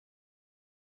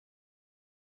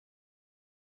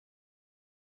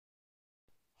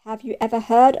Have you ever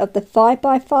heard of the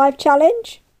 5x5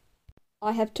 challenge?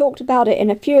 I have talked about it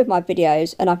in a few of my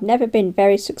videos and I've never been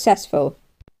very successful.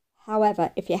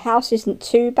 However, if your house isn't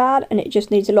too bad and it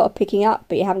just needs a lot of picking up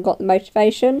but you haven't got the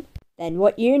motivation, then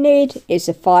what you need is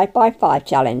the 5x5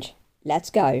 challenge.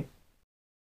 Let's go.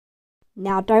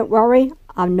 Now don't worry,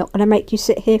 I'm not going to make you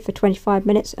sit here for 25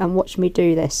 minutes and watch me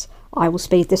do this. I will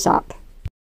speed this up.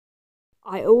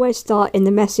 I always start in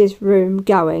the messiest room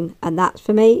going, and that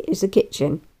for me is the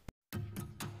kitchen.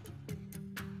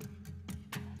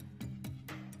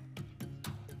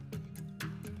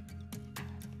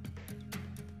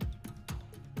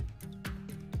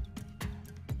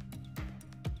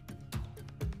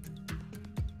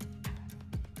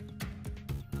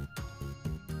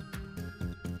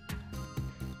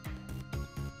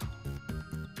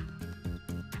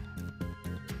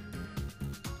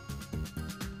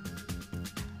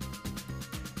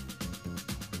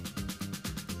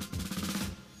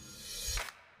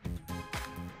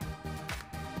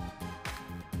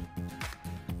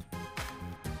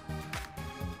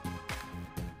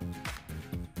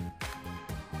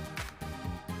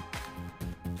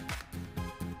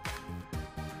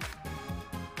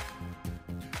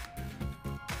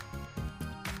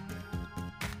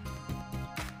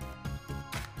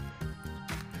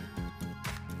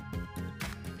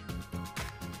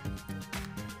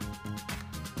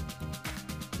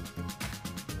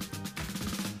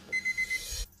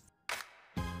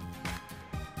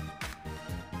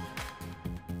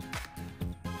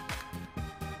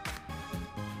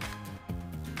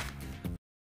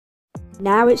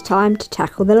 Now it's time to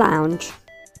tackle the lounge.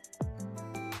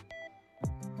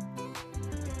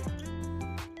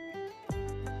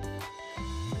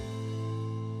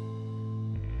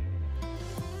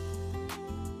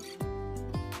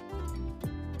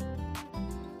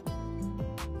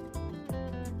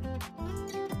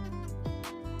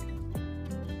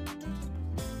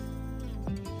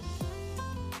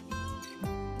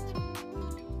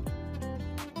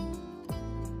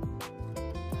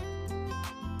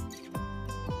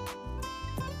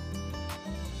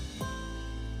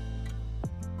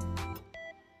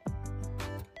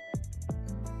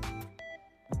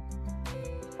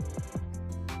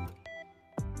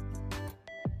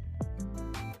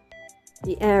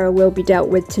 The error will be dealt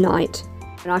with tonight,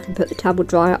 and I can put the tumble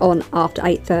dryer on after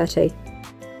 8:30.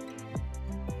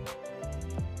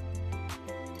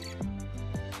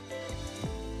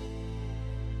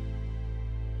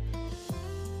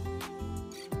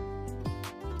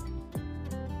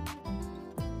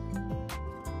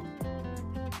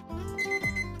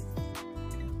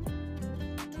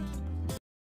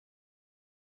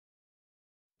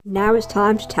 Now it's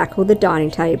time to tackle the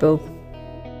dining table.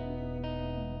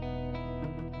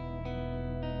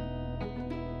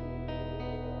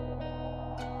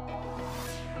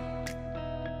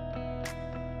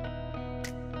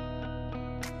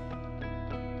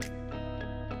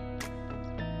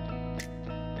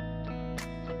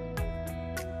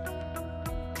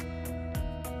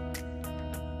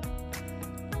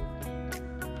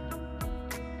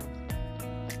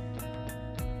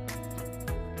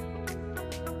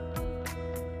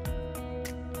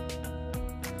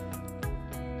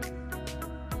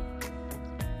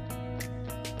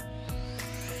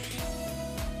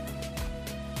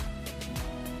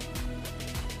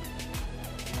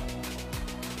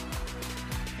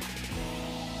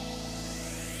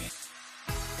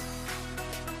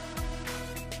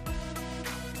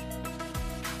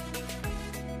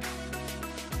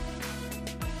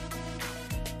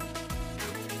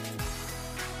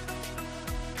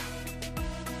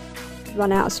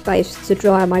 Run out of space to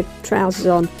dry my trousers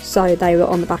on, so they were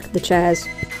on the back of the chairs.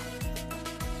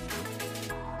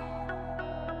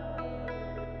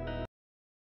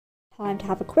 Time to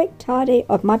have a quick tidy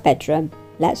of my bedroom.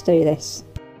 Let's do this.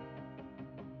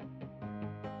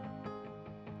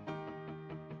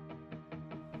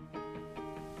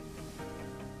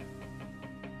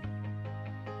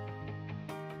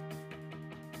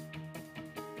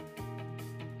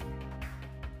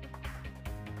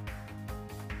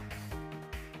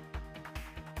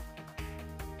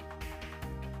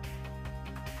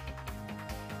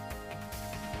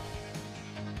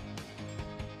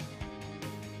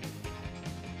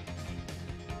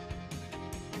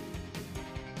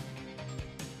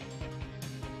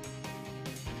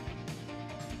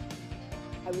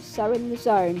 I was so in the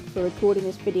zone for recording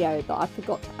this video that I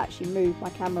forgot to actually move my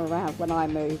camera around when I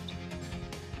moved.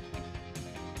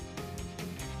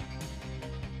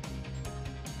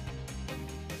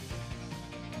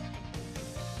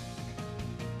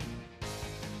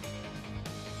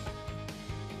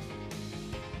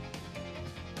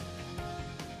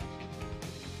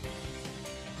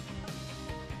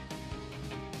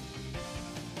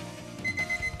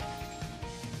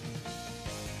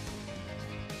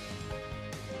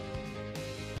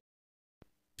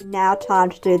 Now time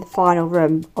to do the final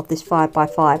room of this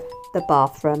 5x5, the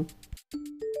bathroom.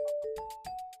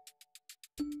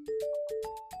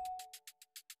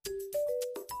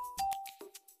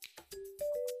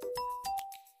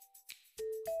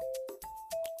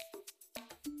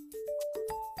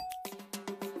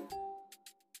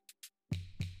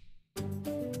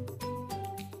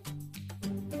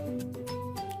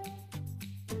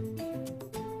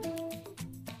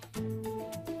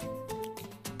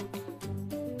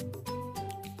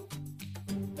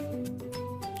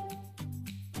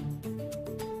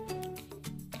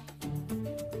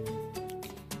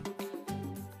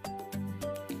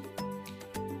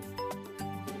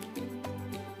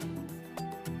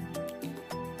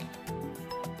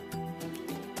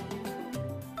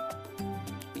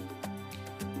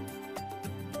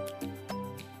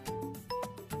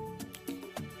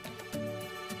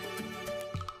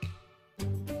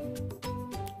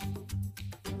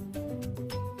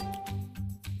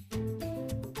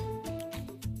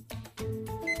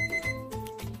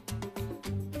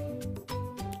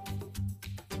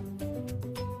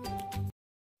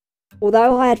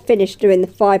 Although I had finished doing the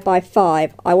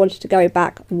 5x5, I wanted to go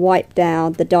back and wipe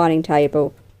down the dining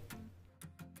table.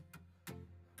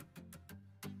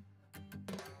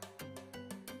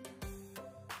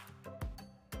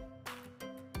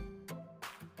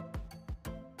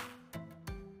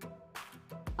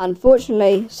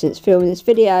 Unfortunately, since filming this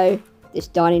video, this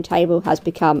dining table has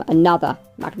become another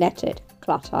magnetic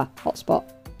clutter hotspot.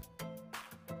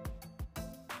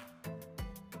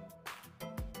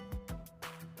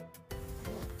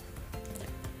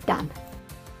 Done.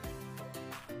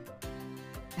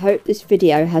 I hope this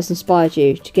video has inspired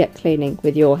you to get cleaning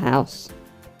with your house.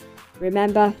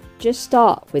 Remember, just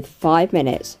start with 5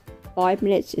 minutes. 5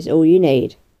 minutes is all you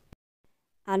need.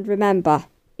 And remember,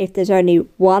 if there's only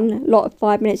one lot of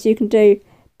 5 minutes you can do,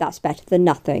 that's better than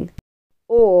nothing.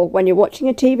 Or when you're watching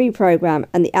a TV programme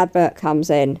and the advert comes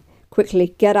in,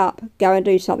 quickly get up, go and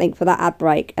do something for that ad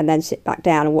break, and then sit back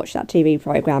down and watch that TV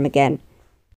programme again.